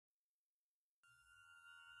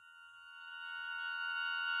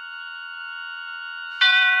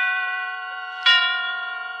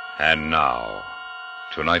And now,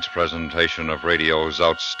 tonight's presentation of radio's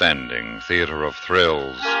outstanding theater of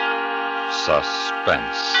thrills,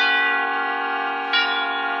 Suspense.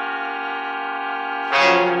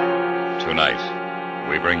 Tonight,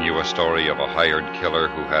 we bring you a story of a hired killer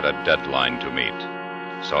who had a deadline to meet.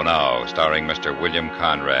 So now, starring Mr. William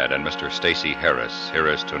Conrad and Mr. Stacey Harris, here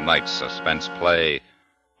is tonight's suspense play,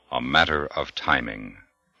 A Matter of Timing.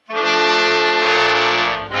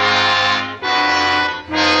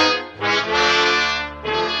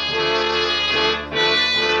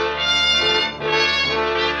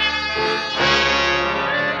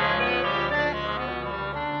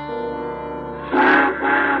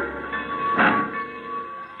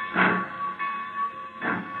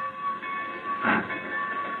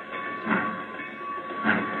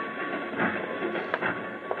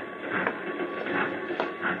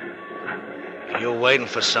 You waiting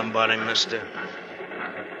for somebody, mister?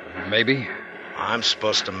 Maybe. I'm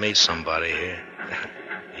supposed to meet somebody here.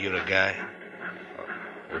 You the guy?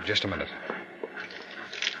 Just a minute.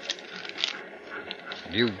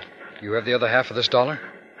 You have the other half of this dollar?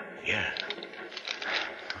 Yeah.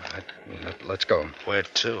 All right, let's go. Where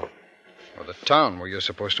to? Well, the town where you're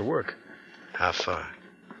supposed to work. How far?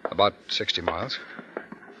 About 60 miles.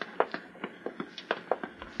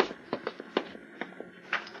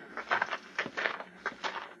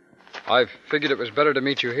 I figured it was better to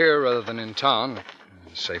meet you here rather than in town.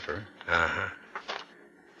 It's safer. Uh-huh.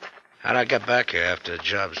 How'd I get back here after the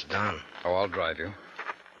job's done? Oh, I'll drive you.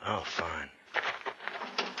 Oh, fine.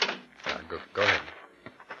 Go ahead.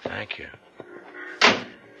 Thank you.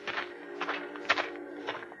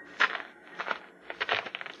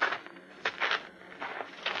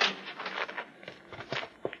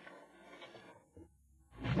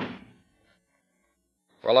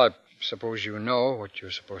 Well, I suppose you know what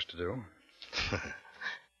you're supposed to do.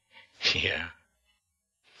 Yeah.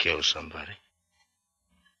 Kill somebody.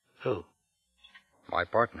 Who? My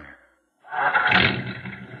partner.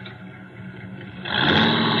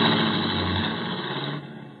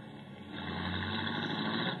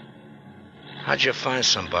 How'd you find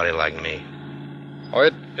somebody like me? Oh,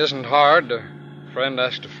 it isn't hard. A friend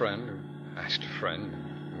asked a friend who asked a friend.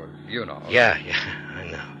 Well, you know. Yeah, I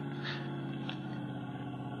know.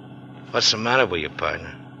 What's the matter with your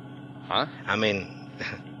partner? Huh? I mean,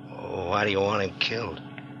 why do you want him killed?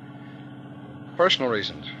 Personal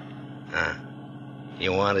reasons.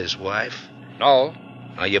 You want his wife? No.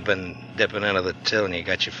 Oh, you've been dipping into the till and you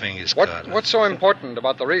got your fingers caught. What's so important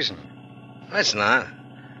about the reason? It's not.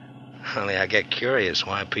 Only I get curious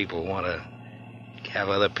why people want to have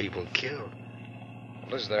other people killed.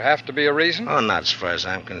 Does there have to be a reason? Oh, not as far as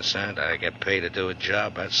I'm concerned. I get paid to do a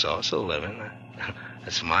job. That's also living.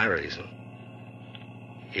 That's my reason.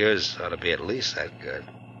 Yours ought to be at least that good.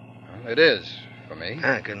 Well, it is, for me.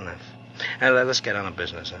 Good enough. Let's get on to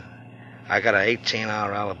business, huh? I got an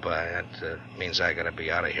 18-hour alibi. That means I got to be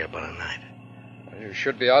out of here by tonight. Well, you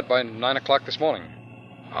should be out by 9 o'clock this morning.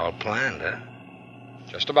 All planned, huh?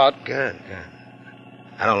 Just about. Good.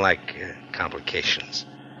 I don't like complications.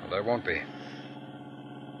 Well, there won't be.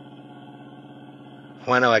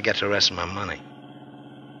 When do I get the rest of my money?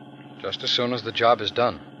 Just as soon as the job is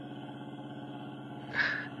done.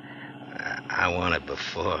 I want it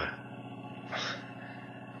before.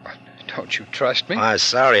 Don't you trust me? I'm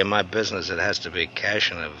sorry. In my business, it has to be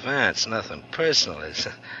cash in advance. Nothing personal. It's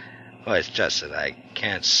just that I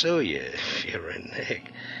can't sue you if you renege.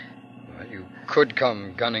 Well, you could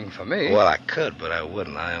come gunning for me. Well, I could, but I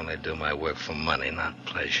wouldn't. I only do my work for money, not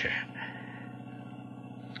pleasure.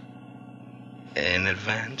 In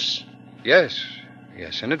advance? Yes,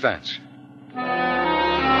 in advance.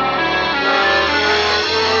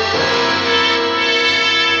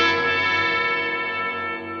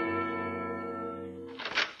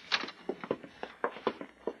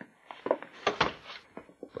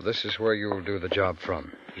 Well, this is where you'll do the job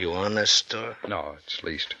from. You own this store? No, it's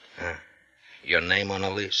leased. Your name on the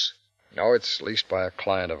lease? No, it's leased by a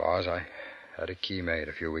client of ours. I had a key made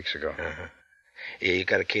a few weeks ago. Yeah, you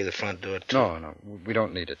got to key the front door, too? No, we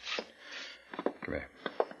don't need it. Come here.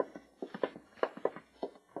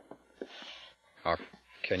 Now,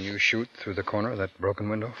 can you shoot through the corner of that broken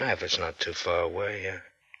window? If it's not too far away, yeah.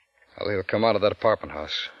 Well, he'll come out of that apartment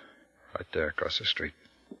house. Right there across the street.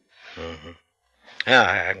 Mm-hmm.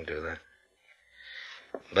 Yeah, I can do that.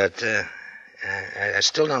 But, I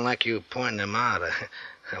still don't like you pointing him out.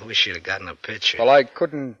 I wish you'd have gotten a picture. Well, I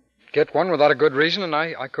couldn't get one without a good reason, and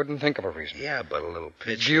I couldn't think of a reason. Yeah, but a little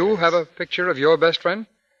picture. Do you have a picture of your best friend?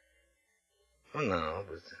 Well, no,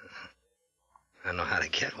 but I know how to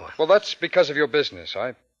get one. Well, that's because of your business.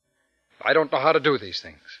 I don't know how to do these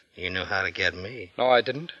things. You knew how to get me. No, I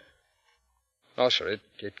didn't. Oh, sir,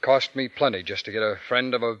 it cost me plenty just to get a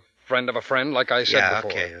friend of a friend, like I said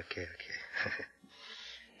before. Okay.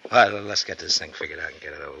 Well, let's get this thing figured out and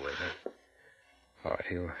get it over with, huh? All right,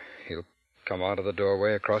 he'll come out of the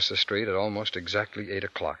doorway across the street at almost exactly 8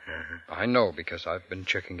 o'clock. Uh-huh. I know because I've been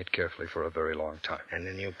checking it carefully for a very long time. And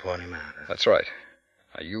then you point him out, huh? That's right.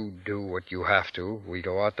 Now, you do what you have to. We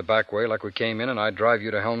go out the back way like we came in, and I drive you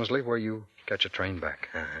to Helmsley where you catch a train back.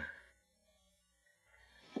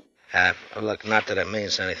 Look, not that it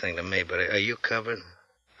means anything to me, but are you covered?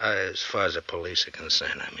 As far as the police are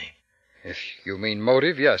concerned, I mean. If you mean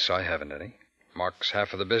motive, yes, I haven't any. Mark's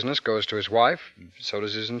half of the business goes to his wife. So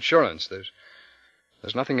does his insurance. There's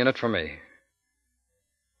nothing in it for me.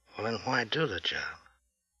 Well, then why do the job?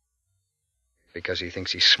 Because he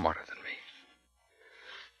thinks he's smarter than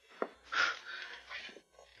me.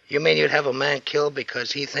 You mean you'd have a man killed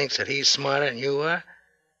because he thinks that he's smarter than you are?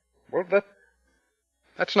 Well,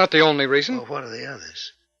 that's not the only reason. Well, what are the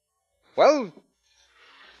others? Well,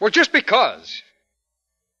 just because.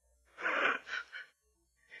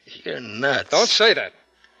 You're nuts. Don't say that.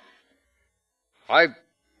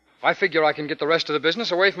 I figure I can get the rest of the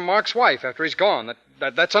business away from Mark's wife after he's gone.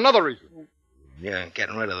 That's another reason. Yeah,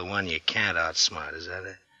 getting rid of the one you can't outsmart, is that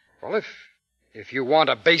it? Well, if you want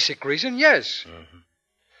a basic reason, yes.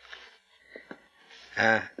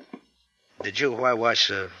 Did you whitewash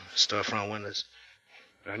the storefront windows?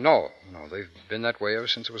 No, they've been that way ever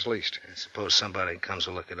since it was leased. I suppose somebody comes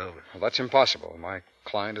to look it over. Well, that's impossible. My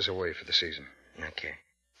client is away for the season. Okay.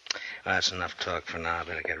 Well, that's enough talk for now. I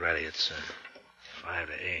better get ready. It's 5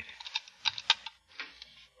 to 8.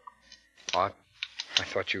 I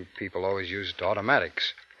thought you people always used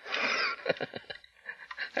automatics.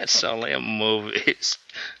 That's only in movies.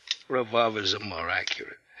 Revolvers are more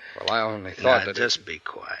accurate. Well, I only thought that... Just be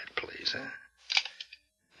quiet, please, huh?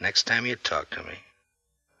 Next time you talk to me,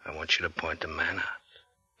 I want you to point the man out.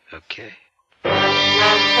 Okay?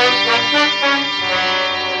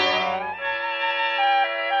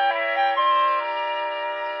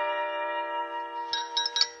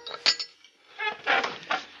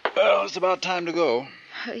 Well, it's about time to go.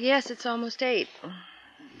 Yes, it's almost 8.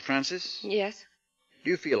 Francis? Yes? Do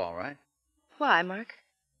you feel all right? Why, Mark?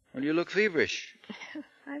 Well, you look feverish.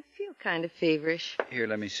 I feel kind of feverish. Here,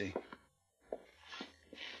 let me see.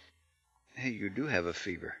 Hey, you do have a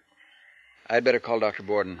fever. I'd better call Dr.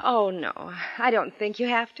 Borden. Oh, no. I don't think you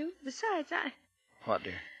have to. Besides, What,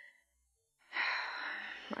 dear?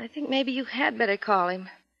 I think maybe you had better call him.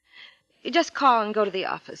 You just call and go to the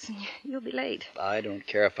office, and you'll be late. I don't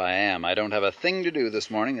care if I am. I don't have a thing to do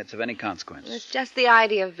this morning that's of any consequence. It's just the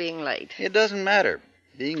idea of being late. It doesn't matter.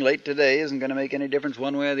 Being late today isn't going to make any difference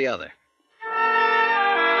one way or the other.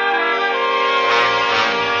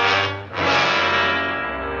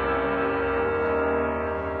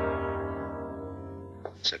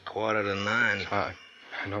 It's 8:45.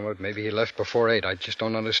 I know what. Maybe he left before 8. I just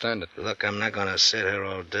don't understand it. Look, I'm not going to sit here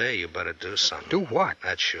all day. You better do something. Do what?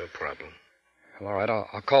 That's your problem. Well, all right,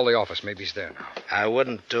 I'll call the office. Maybe he's there now. I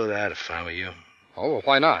wouldn't do that if I were you. Oh, well,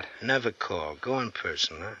 why not? Never call. Go in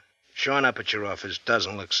person, huh? Showing up at your office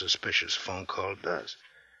doesn't look suspicious. Phone call does.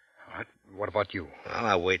 All right. What about you? Well,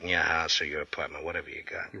 I'll wait in your house or your apartment, whatever you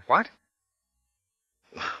got. You what?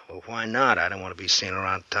 Well, why not? I don't want to be seen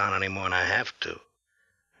around town any more than I have to.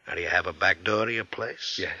 Now, do you have a back door to your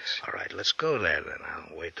place? Yes. All right, let's go there then.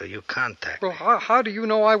 I'll wait till you contact Well, me. how do you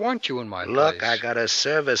know I want you in my Look, place? I got a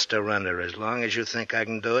service to render. As long as you think I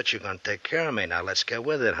can do it, you're going to take care of me. Now, let's get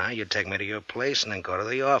with it, huh? You take me to your place and then go to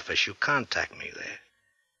the office. You contact me there.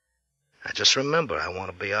 Now, just remember, I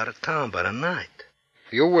want to be out of town by the night.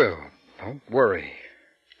 You will. Don't worry.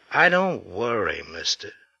 I don't worry,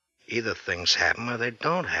 mister. Either things happen or they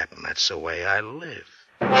don't happen. That's the way I live.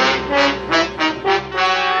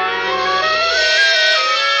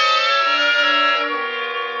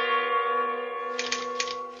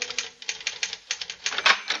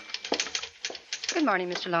 Good morning,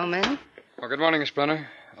 Mr. Loman. Well, good morning, Miss Brenner.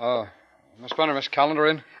 Miss Brenner, Miss Callender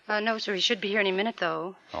in? No, sir, he should be here any minute,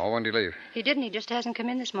 though. Oh, when did he leave? He didn't. He just hasn't come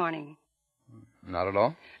in this morning. Not at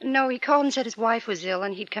all? No, he called and said his wife was ill,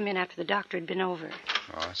 and he'd come in after the doctor had been over.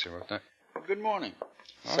 Oh, I see what that... Good morning.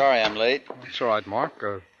 Sorry I'm late. It's all right, Mark.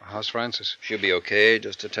 How's Francis? She'll be okay,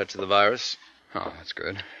 just a touch of the virus. Oh, that's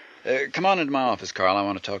good. Come on into my office, Carl. I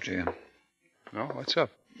want to talk to you. No, what's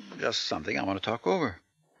up? Just something I want to talk over.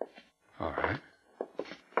 All right.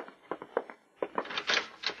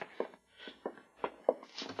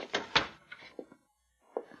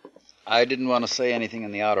 I didn't want to say anything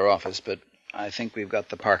in the outer office, but I think we've got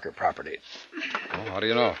the Parker property. Oh, how do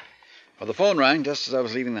you know? Well, the phone rang just as I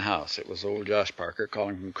was leaving the house. It was old Josh Parker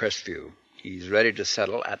calling from Crestview. He's ready to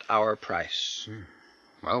settle at our price.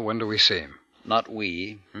 Well, when do we see him? Not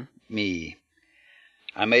we. Me.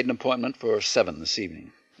 I made an appointment for 7 this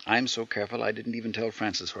evening. I'm so careful I didn't even tell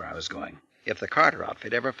Francis where I was going. If the Carter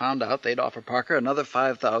outfit ever found out, they'd offer Parker another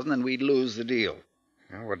 $5,000 and we'd lose the deal.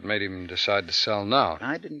 Well, what made him decide to sell now?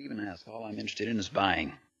 I didn't even ask. All I'm interested in is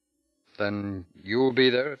buying. Then you'll be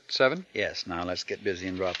there at 7? Yes, now let's get busy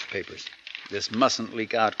and drop the papers. This mustn't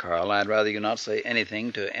leak out, Carl. I'd rather you not say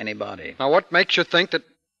anything to anybody. Now, what makes you think that...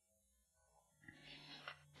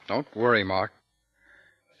 Don't worry, Mark.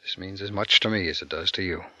 This means as much to me as it does to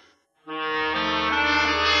you.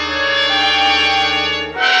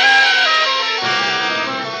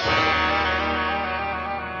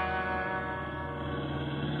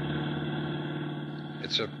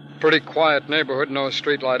 It's a pretty quiet neighborhood, no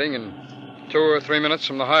street lighting, and 2 or 3 minutes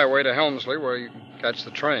from the highway to Helmsley where you can catch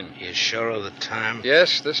the train. You sure of the time?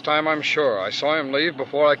 Yes, this time I'm sure. I saw him leave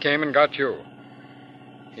before I came and got you.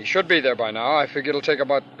 He should be there by now. I figure it'll take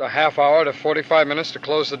about a half hour to 45 minutes to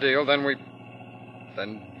close the deal. Then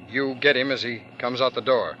you get him as he comes out the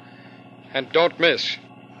door. And don't miss.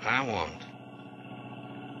 I won't.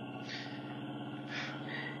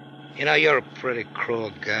 You know, you're a pretty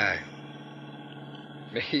cruel guy.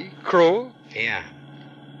 Me? Cruel? Yeah.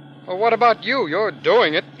 Well, what about you? You're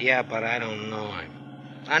doing it. Yeah, but I don't know him.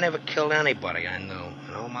 I never killed anybody I knew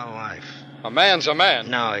in all my life. A man's a man.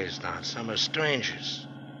 No, he's not. Some are strangers.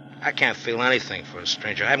 I can't feel anything for a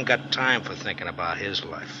stranger. I haven't got time for thinking about his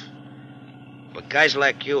life. But guys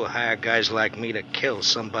like you hire guys like me to kill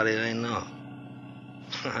somebody they know.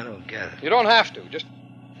 I don't get it. You don't have to.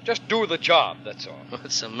 Just do the job, that's all.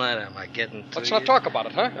 What's the matter? Am I getting to Let's you? not talk about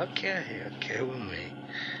it, huh? Okay with me.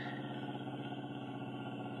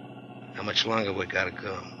 How much longer we gotta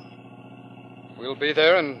go? We'll be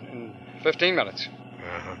there in 15 minutes.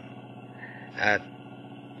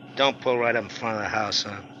 Don't pull right up in front of the house,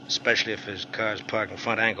 huh? Especially if his car's parked in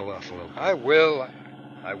front, angle off a little bit. I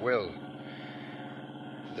will.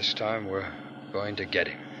 This time we're going to get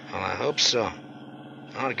him. Well, I hope so.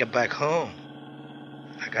 I want to get back home.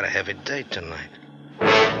 I got a heavy date tonight.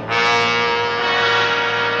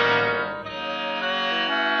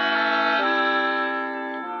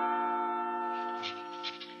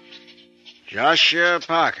 Joshua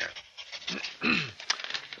Parker.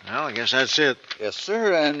 Well, I guess that's it. Yes,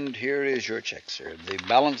 sir, and here is your check, sir. The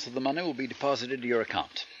balance of the money will be deposited to your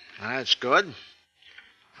account. That's good.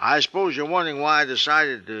 I suppose you're wondering why I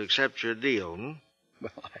decided to accept your deal, hmm?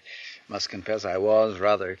 Well, I must confess I was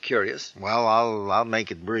rather curious. Well, I'll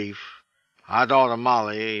make it brief. Our daughter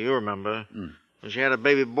Molly, you remember, she had a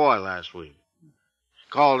baby boy last week. She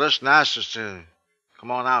called us and asked us to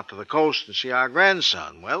come on out to the coast and see our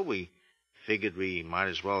grandson. Well, we figured we might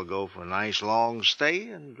as well go for a nice long stay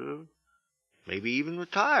and maybe even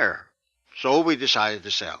retire. So we decided to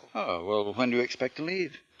sell. Oh, well, when do you expect to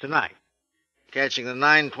leave? Tonight. Catching the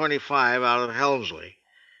 9:25 out of Helmsley.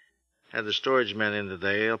 Had the storage men in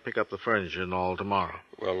today. They'll pick up the furniture and all tomorrow.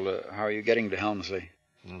 Well, how are you getting to Helmsley?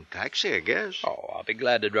 Taxi, I guess. Oh, I'll be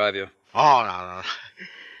glad to drive you. Oh, no.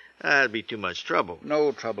 That'd be too much trouble.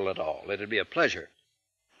 No trouble at all. It'd be a pleasure.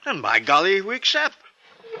 And by golly, we accept.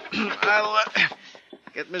 I'll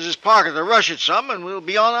get Mrs. Parker to rush it some, and we'll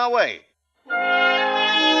be on our way.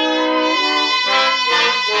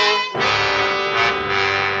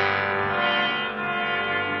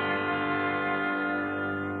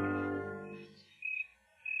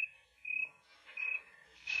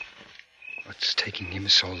 What's taking him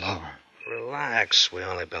so long? Relax. We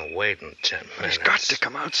only been waiting 10 minutes. He's got to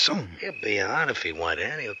come out soon. He'll be out if he went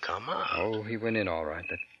in. He'll come out. Oh, he went in all right.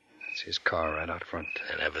 That's his car right out front.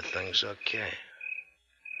 And everything's okay.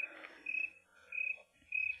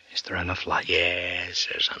 Is there enough light? Yes,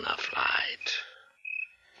 there's enough light.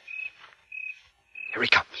 Here he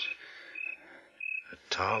comes. A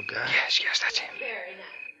tall guy? Yes, that's him.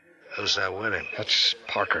 Who's that with him? That's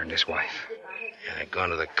Parker and his wife. Yeah, they're going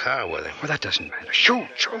to the car with him. Well, that doesn't matter.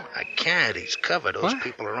 Shoot. I can't. He's covered. Those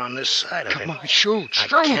people are on this side of him. Come on,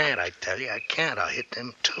 shoot. I can't, I tell you. I can't. I'll hit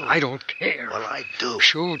them, too. I don't care. Well, I do.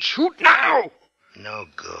 Shoot now. No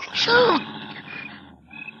go. Shoot.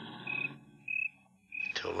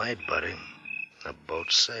 Too late, buddy. The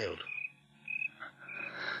boat sailed.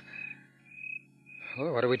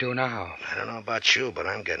 Well, what do we do now? I don't know about you, but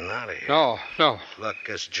I'm getting out of here. No. Look,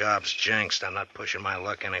 this job's jinxed. I'm not pushing my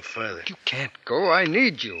luck any further. You can't go. I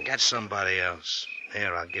need you. Get somebody else.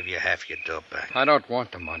 Here, I'll give you half your dough back. I don't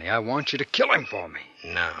want the money. I want you to kill him for me.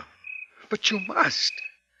 No. But you must.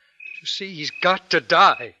 You see, he's got to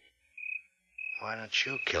die. Why don't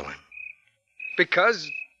you kill him? Because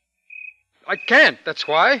I can't, that's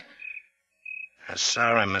why.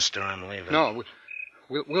 Sorry, mister, I'm leaving. No,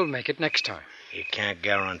 we'll make it next time. You can't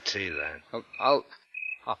guarantee that. I'll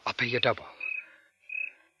pay you double.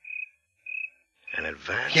 In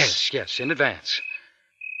advance? Yes, in advance.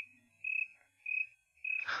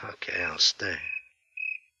 Okay, I'll stay.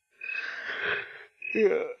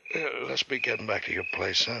 Yeah, let's be getting back to your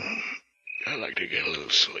place, huh? I'd like to get a little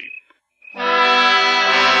sleep.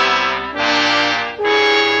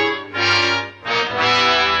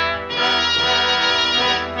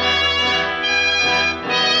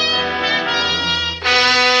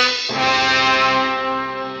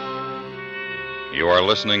 You are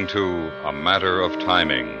listening to A Matter of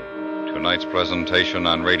Timing, tonight's presentation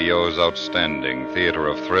on radio's outstanding theater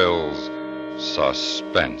of thrills,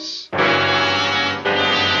 Suspense.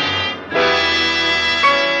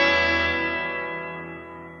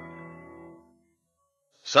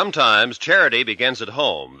 Sometimes charity begins at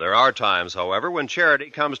home. There are times, however, when charity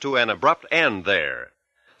comes to an abrupt end there.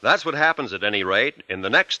 That's what happens, at any rate, in the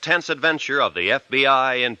next tense adventure of the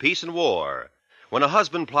FBI in Peace and War, when a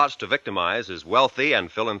husband plots to victimize his wealthy and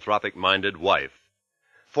philanthropic-minded wife.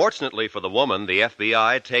 Fortunately for the woman, the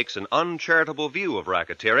FBI takes an uncharitable view of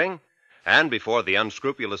racketeering, and before the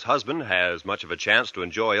unscrupulous husband has much of a chance to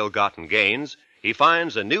enjoy ill-gotten gains, he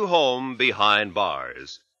finds a new home behind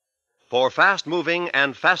bars. For fast-moving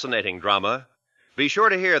and fascinating drama, be sure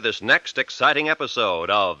to hear this next exciting episode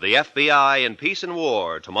of the FBI in Peace and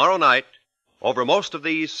War tomorrow night over most of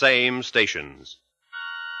these same stations.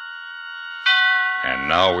 And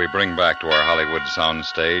now we bring back to our Hollywood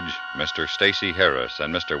soundstage Mr. Stacey Harris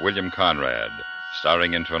and Mr. William Conrad,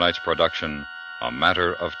 starring in tonight's production, A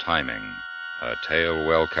Matter of Timing, a tale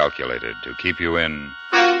well calculated to keep you in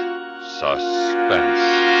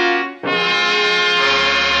suspense.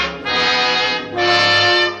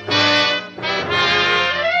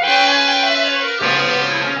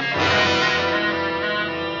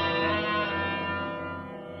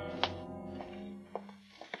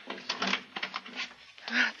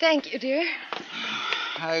 Thank you, dear.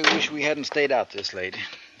 I wish we hadn't stayed out this late.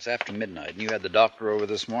 It's after midnight, and you had the doctor over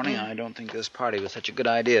this morning. I don't think this party was such a good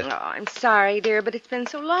idea. Oh, I'm sorry, dear, but it's been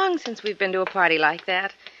so long since we've been to a party like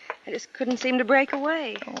that. I just couldn't seem to break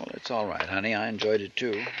away. Oh, well, it's all right, honey. I enjoyed it,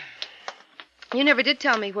 too. You never did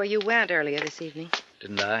tell me where you went earlier this evening.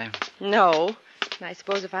 Didn't I? No. And I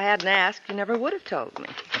suppose if I hadn't asked, you never would have told me.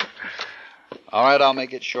 All right, I'll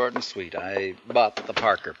make it short and sweet. I bought the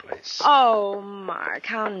Parker place. Oh, Mark,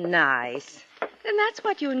 how nice. And that's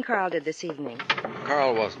what you and Carl did this evening.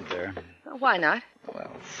 Carl wasn't there. Why not? Well,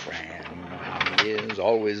 Fran, you know how he is,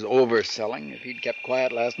 always overselling. If he'd kept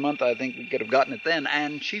quiet last month, I think we could have gotten it then,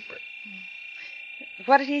 and cheaper.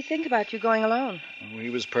 What did he think about you going alone? Well, he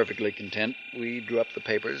was perfectly content. We drew up the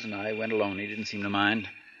papers, and I went alone. He didn't seem to mind.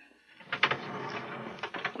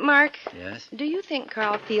 Mark? Yes? Do you think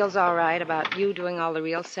Carl feels all right about you doing all the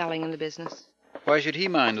real selling in the business? Why should he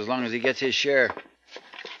mind as long as he gets his share?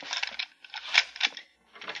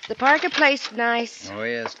 The Parker place nice. Oh,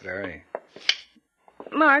 yes, very.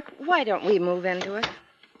 Mark, why don't we move into it?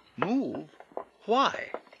 Move? Why?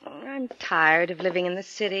 I'm tired of living in the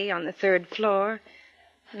city on the 3rd floor.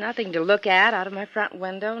 Nothing to look at out of my front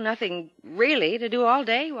window. Nothing really to do all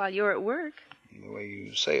day while you're at work. The way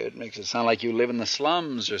you say it makes it sound like you live in the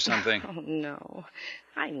slums or something. Oh, no.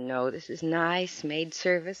 I know this is nice, maid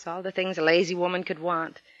service, all the things a lazy woman could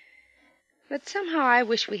want. But somehow I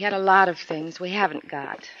wish we had a lot of things we haven't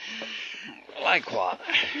got. Like what?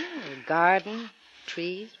 A garden,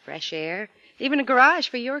 trees, fresh air, even a garage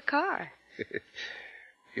for your car.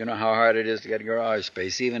 You know how hard it is to get garage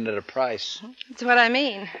space, even at a price. That's what I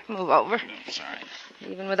mean. Move over. Sorry.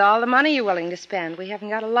 Even with all the money you're willing to spend, we haven't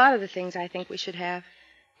got a lot of the things I think we should have.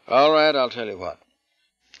 All right, I'll tell you what.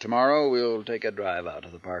 Tomorrow we'll take a drive out to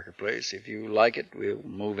the Parker place. If you like it, we'll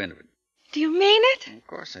move into it. Do you mean it? Of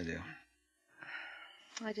course I do.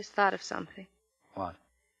 I just thought of something. What?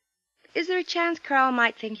 Is there a chance Carl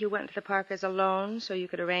might think you went to the Parkers alone so you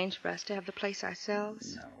could arrange for us to have the place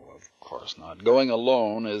ourselves? No, of course not. Going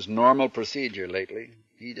alone is normal procedure lately.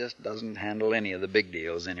 He just doesn't handle any of the big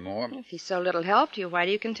deals anymore. If he's so little help to you, why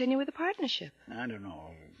do you continue with the partnership? I don't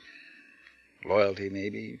know. Loyalty,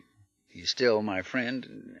 maybe. He's still my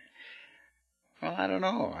friend. Well, I don't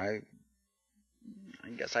know. I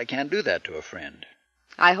guess I can't do that to a friend.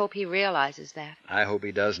 I hope he realizes that. I hope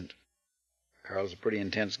he doesn't. Carl's a pretty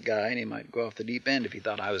intense guy, and he might go off the deep end if he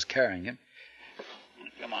thought I was carrying him.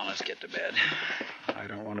 Come on, let's get to bed. I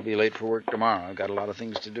don't want to be late for work tomorrow. I've got a lot of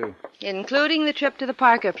things to do. Including the trip to the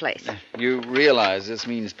Parker place. You realize this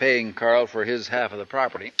means paying Carl for his half of the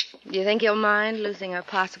property. Do you think he'll mind losing a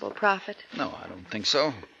possible profit? No, I don't think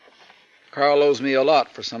so. Carl owes me a lot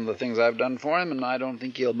for some of the things I've done for him, and I don't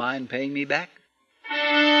think he'll mind paying me back.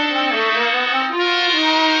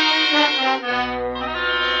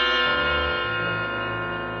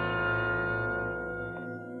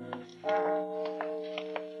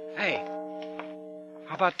 Hey,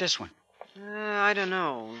 how about this one? I don't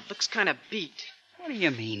know. Looks kind of beat. What do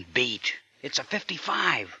you mean, beat? It's a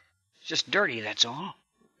 55. It's just dirty, that's all.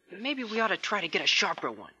 Maybe we ought to try to get a sharper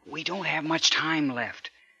one. We don't have much time left.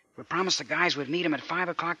 We promised the guys we'd meet 'em at 5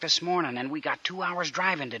 o'clock this morning, and we got 2 hours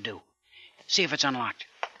driving to do. See if it's unlocked.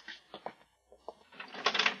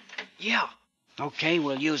 Yeah. Okay,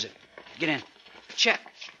 we'll use it. Get in. Check.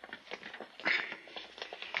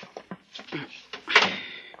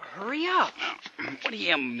 Hurry up. What do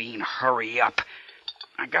you mean, hurry up?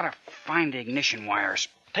 I gotta find the ignition wires.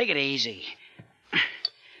 Take it easy.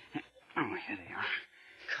 Oh, here they are.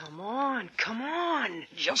 Come on.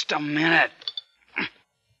 Just a minute.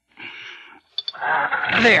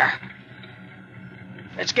 There.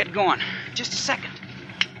 Let's get going. Just a second.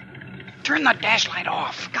 Turn the dash light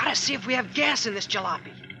off. Gotta see if we have gas in this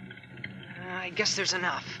jalopy. I guess there's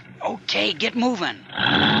enough. Okay, get moving.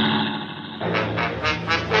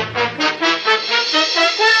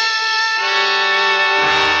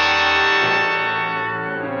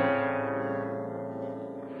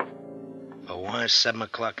 Why 7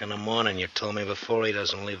 o'clock in the morning? You told me before he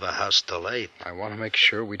doesn't leave the house till 8. I want to make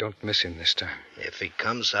sure we don't miss him this time. If he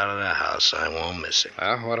comes out of the house, I won't miss him.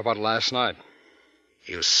 What about last night?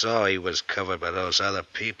 You saw he was covered by those other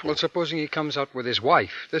people. Well, supposing he comes out with his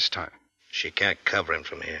wife this time. She can't cover him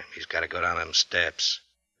from here. He's got to go down them steps.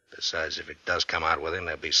 Besides, if it does come out with him,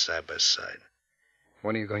 they'll be side by side.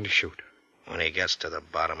 When are you going to shoot? When he gets to the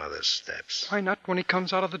bottom of the steps. Why not when he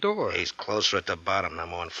comes out of the door? He's closer at the bottom, no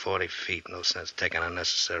more than 40 feet. No sense taking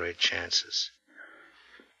unnecessary chances.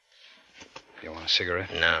 You want a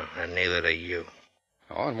cigarette? No, and neither do you.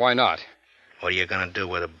 Oh, and why not? What are you going to do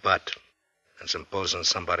with a butt? And supposing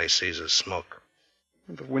somebody sees us smoke?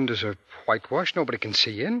 The windows are whitewashed. Nobody can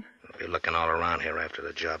see in. We'll be looking all around here after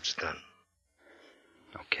the job's done.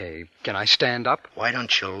 Okay, can I stand up? Why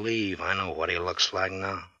don't you leave? I know what he looks like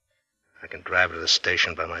now. I can drive to the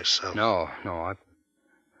station by myself. No,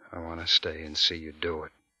 I want to stay and see you do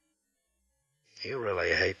it. You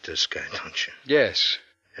really hate this guy, don't you? Yes.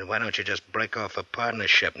 And why don't you just break off a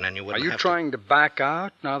partnership and then you wouldn't Are you have trying to back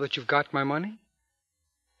out now that you've got my money?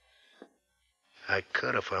 I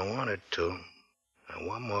could if I wanted to. And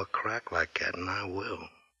one more crack like that and I will.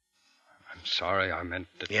 I'm sorry, I meant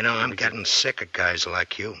that... You know, I'm getting sick of guys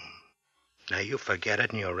like you. Now you forget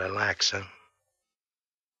it and you relax, huh?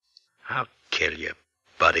 I'll kill you,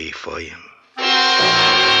 buddy, for you.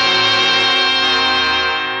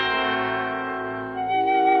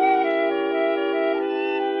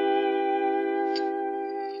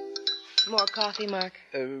 More coffee, Mark?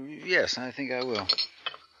 Yes, I think I will.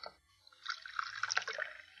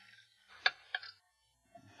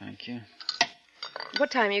 Thank you.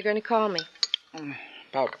 What time are you going to call me?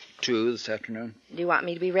 About 2 this afternoon. Do you want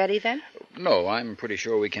me to be ready then? No, I'm pretty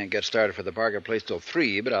sure we can't get started for the Parker place till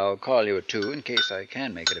 3, but I'll call you at 2 in case I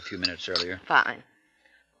can make it a few minutes earlier. Fine.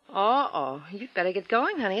 You'd better get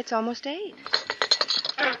going, honey. It's almost 8.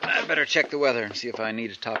 I'd better check the weather and see if I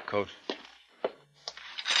need a top coat.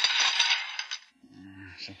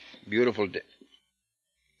 It's a beautiful day.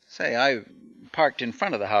 Say, I parked in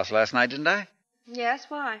front of the house last night, didn't I? Yes,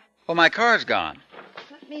 why? Well, my car's gone.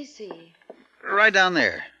 Let me see. Right down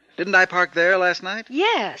there. Didn't I park there last night?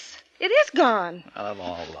 Yes, it is gone. Of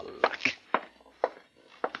all the luck.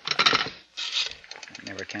 I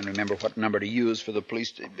never can remember what number to use for the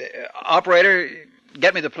police. Operator,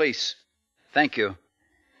 get me the police. Thank you.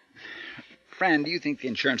 Fran, do you think the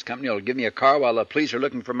insurance company will give me a car while the police are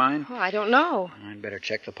looking for mine? Oh, I don't know. I'd better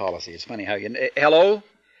check the policy. It's funny how you... Hello?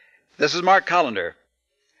 This is Mark Collender.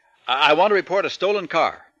 I want to report a stolen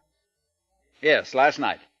car. Yes, last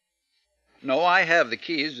night. No, I have the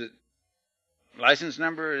keys. License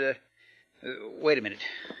number? Wait a minute.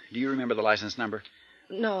 Do you remember the license number?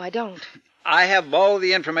 No, I don't. I have all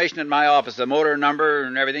the information in my office, the motor number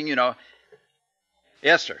and everything, you know.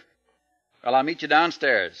 Yes, sir. Well, I'll meet you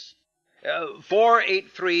downstairs.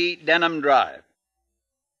 483 Denham Drive.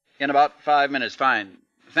 In about 5 minutes. Fine.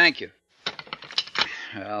 Thank you.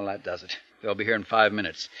 Well, that does it. They'll be here in 5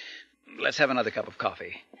 minutes. Let's have another cup of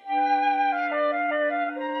coffee.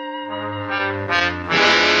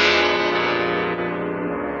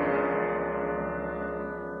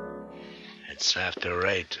 It's after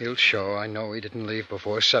 8. He'll show. I know he didn't leave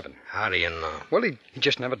before 7. How do you know? Well, he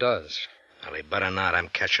just never does. Well, he better not. I'm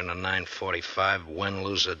catching a 9:45. Win,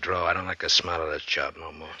 lose, or draw. I don't like the smell of this job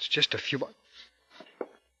no more. It's just a few...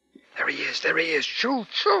 There he is. Shoot.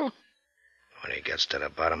 When he gets to the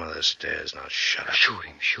bottom of the stairs, now shut up.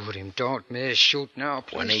 Shoot him. Don't miss. Shoot now,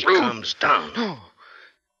 please. When he Shoot. comes down. No.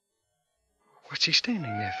 What's he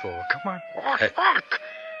standing there for? Come on. Hey.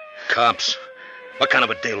 Cops. What kind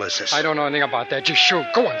of a deal is this? I don't know anything about that. Just shoot.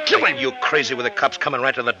 Go on, kill him. You crazy with the cops coming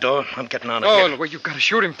right to the door? I'm getting on it. Oh, well, you've got to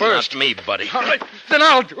shoot him first. Not me, buddy. All right, then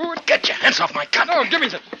I'll do it. Get your hands off my gun. No, give me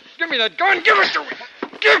that. Give me that gun. Give it to me.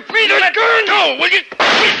 Give me that gun. Go, will you?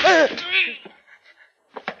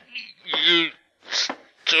 You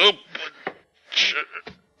stupid.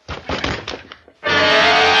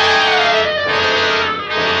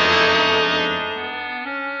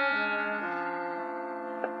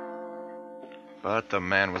 But the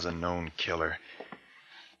man was a known killer.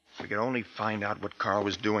 If we could only find out what Carl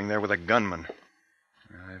was doing there with a gunman.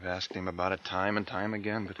 I've asked him about it time and time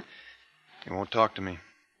again, but he won't talk to me.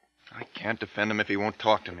 I can't defend him if he won't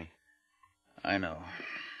talk to me. I know.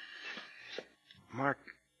 Mark,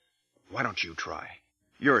 why don't you try?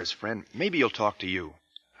 You're his friend. Maybe he'll talk to you.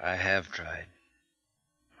 I have tried.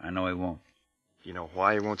 I know he won't. You know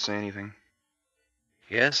why he won't say anything?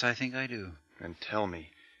 Yes, I think I do. Then tell me.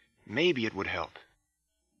 Maybe it would help.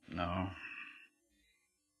 No.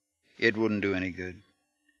 It wouldn't do any good.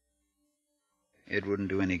 It wouldn't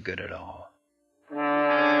do any good at all.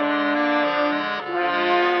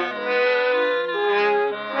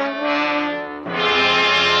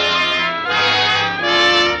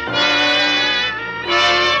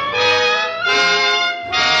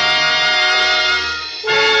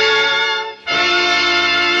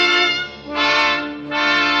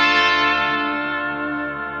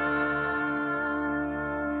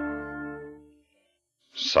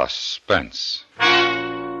 Suspense,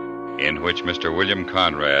 in which Mr. William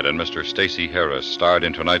Conrad and Mr. Stacy Harris starred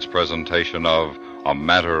in tonight's presentation of A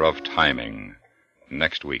Matter of Timing.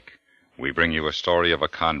 Next week, we bring you a story of a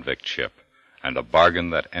convict ship and a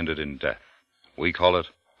bargain that ended in death. We call it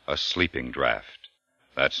a sleeping draft.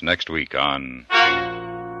 That's next week on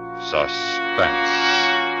Suspense.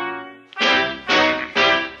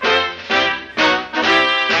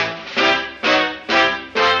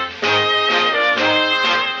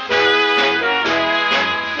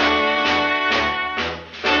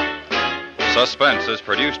 Suspense is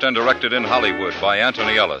produced and directed in Hollywood by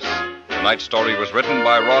Anthony Ellis. Tonight's story was written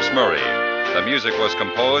by Ross Murray. The music was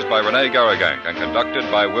composed by Rene Garrigank and conducted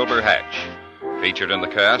by Wilbur Hatch. Featured in the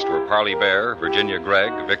cast were Parley Bear, Virginia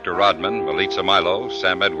Gregg, Victor Rodman, Melitza Milo,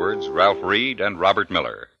 Sam Edwards, Ralph Reed, and Robert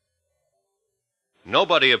Miller.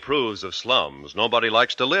 Nobody approves of slums. Nobody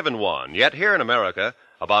likes to live in one. Yet here in America,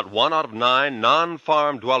 about 1 out of 9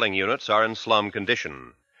 non-farm dwelling units are in slum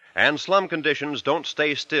condition. And slum conditions don't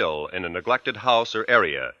stay still in a neglected house or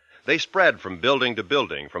area. They spread from building to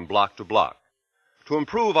building, from block to block. To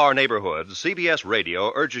improve our neighborhoods, CBS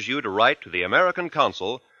Radio urges you to write to the American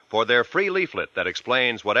Council for their free leaflet that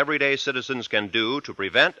explains what everyday citizens can do to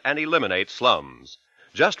prevent and eliminate slums.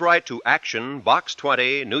 Just write to Action, Box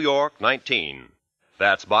 20, New York, 19.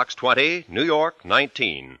 That's Box 20, New York,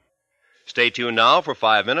 19. Stay tuned now for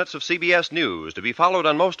 5 minutes of CBS News, to be followed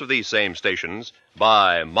on most of these same stations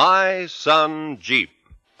by My Son Jeep.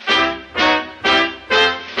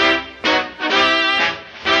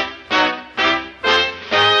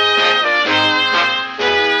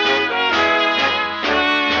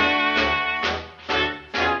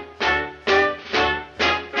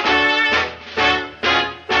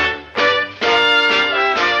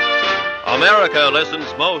 America listens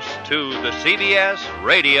most to the CBS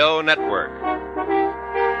Radio Network.